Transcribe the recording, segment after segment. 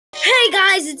Hey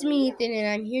guys, it's me, Ethan, and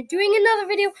I'm here doing another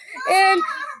video. And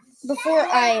before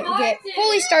I get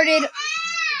fully started,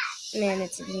 man,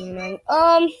 it's annoying.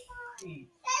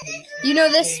 You know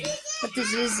this? What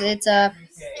this is? It's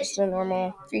just a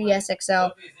normal 3DS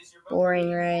XL.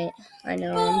 Boring, right? I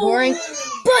know I'm boring,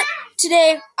 but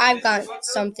today I've got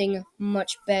something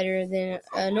much better than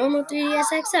a normal 3DS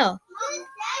XL.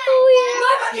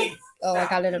 Oh yeah! Oh, I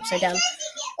got it upside down.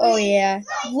 Oh yeah!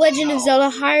 Legend of Zelda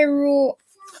Hyrule.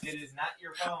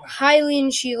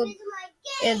 Hylian Shield,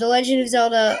 and The Legend of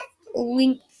Zelda: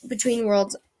 Link Between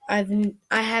Worlds. I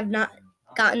have not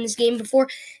gotten this game before,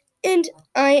 and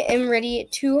I am ready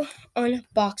to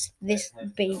unbox this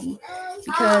baby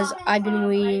because I've been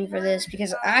waiting for this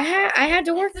because I had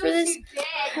to work for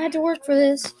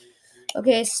this.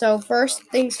 Okay, so first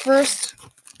things first.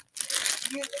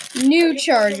 New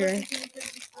charger.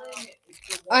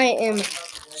 I am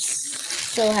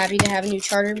so happy to have a new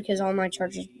charger because all my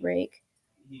chargers break.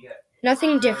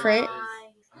 Nothing different.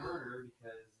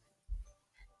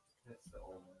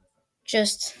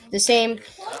 Just the same.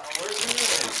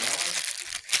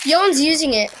 Yolan's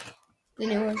using it. The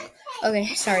new one. Okay,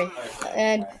 sorry.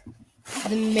 And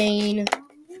the main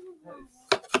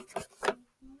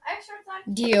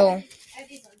deal.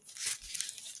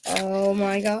 Oh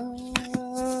my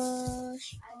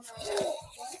gosh.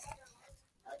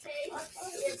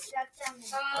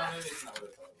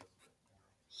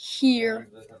 Here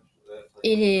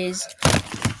it is.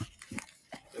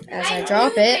 As I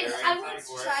drop it.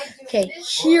 Okay,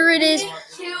 here it is.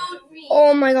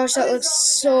 Oh my gosh, that looks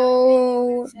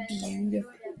so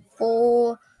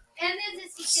beautiful.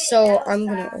 So I'm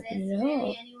gonna open it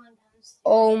up.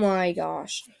 Oh my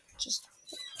gosh. Just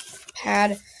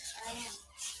pad.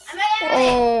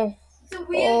 Oh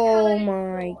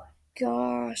my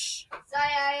gosh.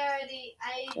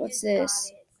 What's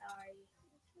this?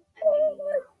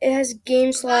 It has a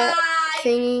game slot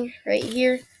thingy right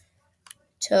here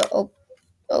to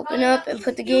open up and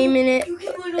put the game in it,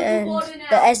 and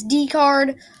the SD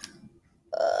card,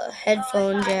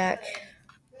 headphone jack,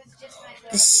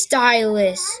 the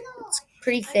stylus. It's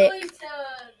pretty thick.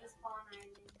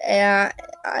 Yeah,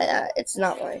 it's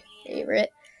not my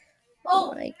favorite.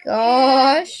 Oh my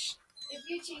gosh.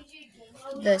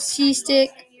 The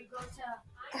C-stick.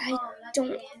 I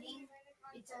don't.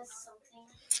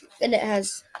 And it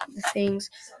has the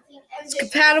things. It's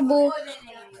compatible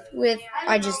with.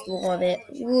 I just love it.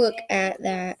 Look at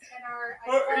that.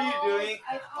 What are you doing?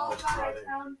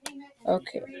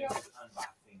 Okay.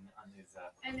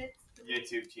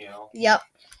 YouTube channel. Yep.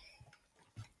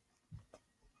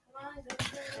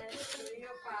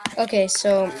 Okay,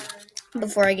 so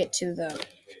before I get to the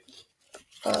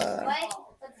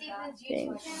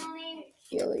thing.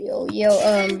 Yo.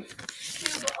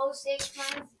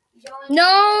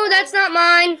 No, that's not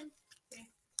mine.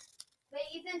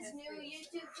 Ethan's new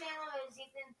YouTube channel is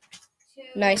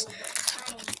Ethan. Nice.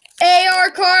 AR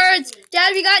cards!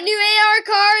 Dad, we got new AR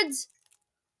cards!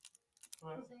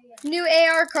 New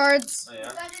AR cards. Oh,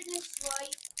 yeah?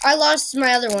 I lost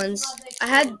my other ones. I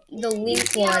had the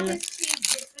Link one.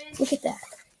 Look at that.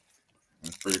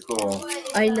 That's pretty cool.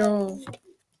 I know.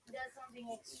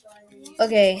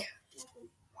 Okay.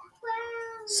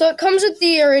 So it comes with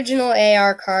the original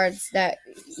AR cards that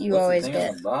you always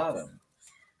get. On the bottom?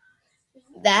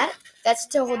 That's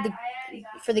to hold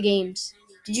for the games.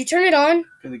 Did you turn it on?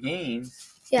 For the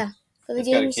games? Yeah, for the It's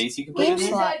games. got a case you can put Game in there?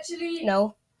 slot.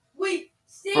 No.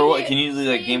 For what? Can you do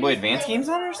like Game Boy Advance games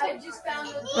on it or something?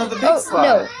 No, the big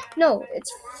slot. No.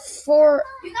 It's for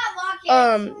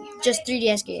just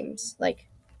 3DS games. Like.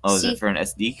 Oh, is see? it for an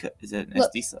SD? Is it an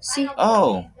Look, SD slot? See?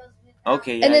 Oh.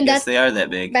 Okay, yeah, And then I guess they are that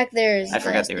big. Back there is. I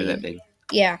forgot the they were SD. that big.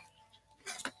 Yeah.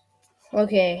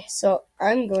 Okay, so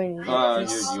I'm going to get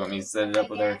this. Do you want me to set it up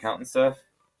with our account and stuff?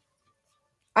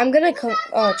 I'm gonna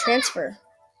transfer.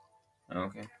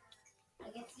 Okay.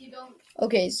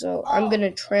 Okay, so I'm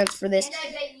gonna transfer this,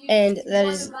 and that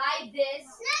is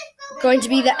going to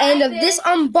be the end of this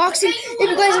unboxing. If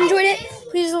you guys enjoyed it,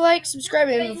 please like, subscribe,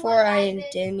 and before I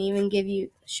didn't even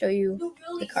show you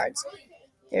the cards.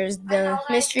 There's the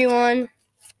mystery one,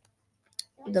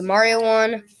 the Mario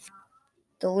one,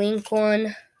 the Link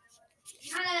one,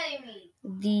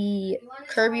 the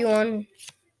Kirby one,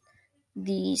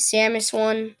 the Samus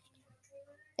one,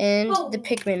 and the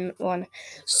Pikmin one.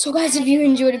 So guys, if you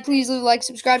enjoyed it, please leave a like,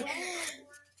 subscribe,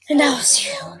 and I'll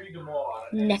see you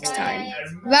next time.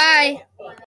 Bye!